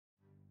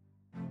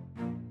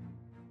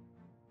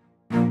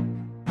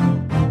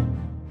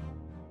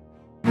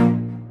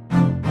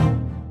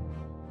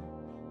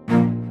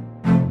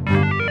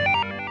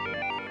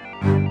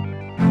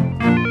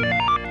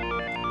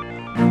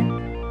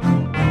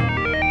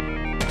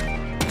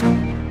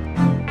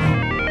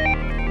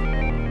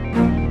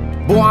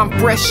I'm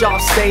fresh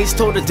off stage,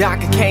 told the doc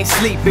I can't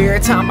sleep.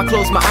 Every time I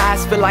close my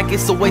eyes, feel like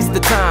it's a waste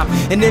of time.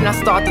 And then I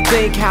start to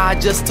think how I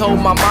just told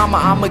my mama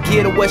I'ma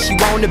get her where she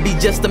wanna be,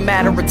 just a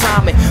matter of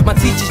timing. My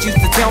teachers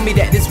used to tell me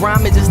that this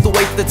rhyme is just a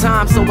waste of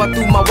time, so I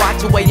threw my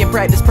watch away and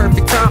practiced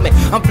perfect timing.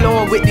 I'm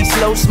flowing with these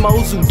slow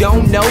smos who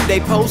don't know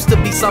they supposed to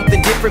be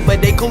something different,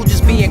 but they cool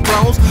just being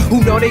clones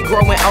who know they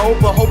growing old,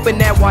 but hoping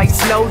that white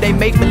snow they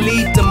make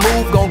believe to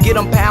move gon' get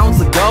them pounds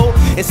of gold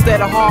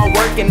instead of hard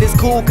work. And it's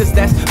cool cause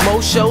that's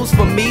most shows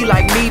for me,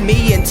 like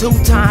me and 2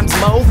 times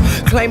more.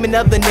 Claiming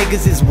other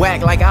niggas is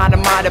whack like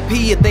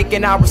onomatopoeia,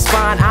 thinking I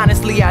respond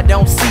honestly, I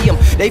don't see them.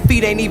 They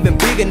feet ain't even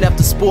big enough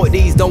to sport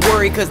these. Don't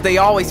worry cause they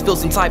always feel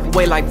some type of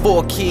way like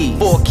 4 keys.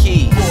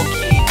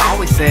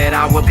 Always said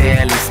I would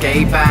barely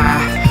skate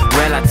by.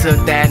 Well, I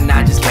took that and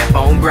I just kept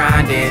on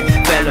grinding.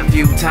 Fell a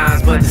few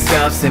times but the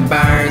scuffs and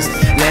burns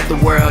let the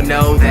world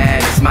know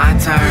that it's my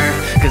turn.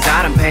 Cause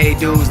I done paid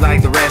dues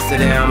like the rest of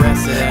them,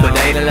 but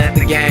they done let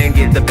the game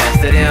get the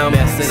best of them.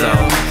 So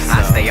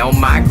I stay on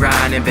my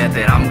grind and bet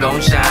that I'm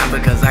gon' shine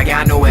because I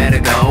got nowhere to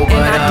go. But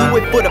and I do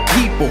it for the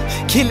people,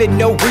 killing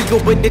no regal.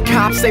 But the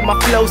cops say my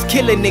flow's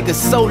killing niggas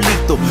so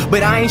lethal.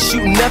 But I ain't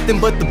shooting nothing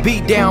but the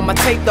beat down. My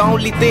tape the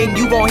only thing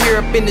you gon' hear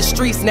up in the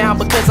streets now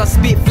because I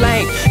spit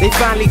flame. They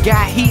finally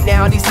got heat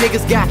now. These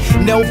niggas got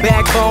no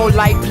backbone,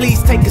 like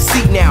please take a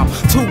seat now.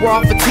 Too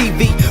raw for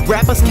TV.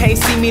 Rappers can't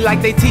see me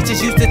like they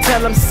teachers used to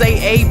tell them say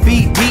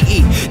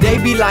A-B-D-E. They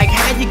be like,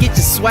 how you get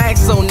your swag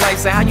so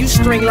nice? And how you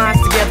string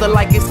lines together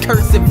like it's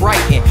cursive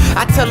writing?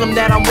 I tell them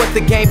that I'm what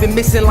the game been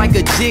missing, like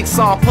a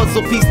jigsaw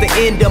puzzle piece. The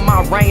end of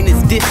my reign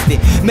is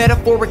distant.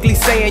 Metaphorically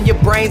saying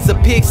your brain's a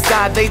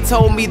pigsty. They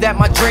told me that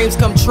my dreams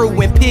come true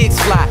when pigs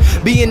fly.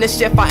 Being the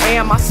chef I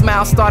am, my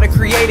smile started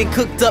creating.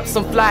 Cooked up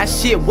some fly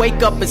shit,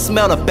 wake up and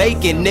smell the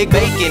bacon, nigga.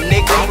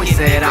 Always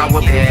said I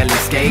would barely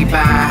skate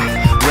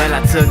by. Well,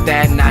 I took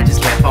that and I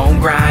just kept on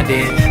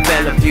grinding.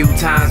 Fell a few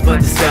times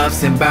but the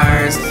scuffs and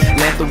burns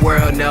let the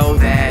world know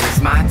that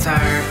it's my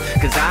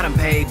turn. Cause I done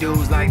paid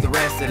dues like the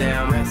rest of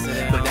them,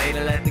 but they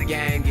done let the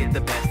game get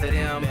the best of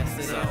them.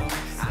 So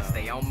I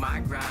stay on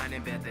my grind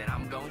and bet that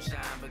I'm gon' shine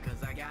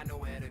because I got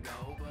nowhere to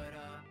go. But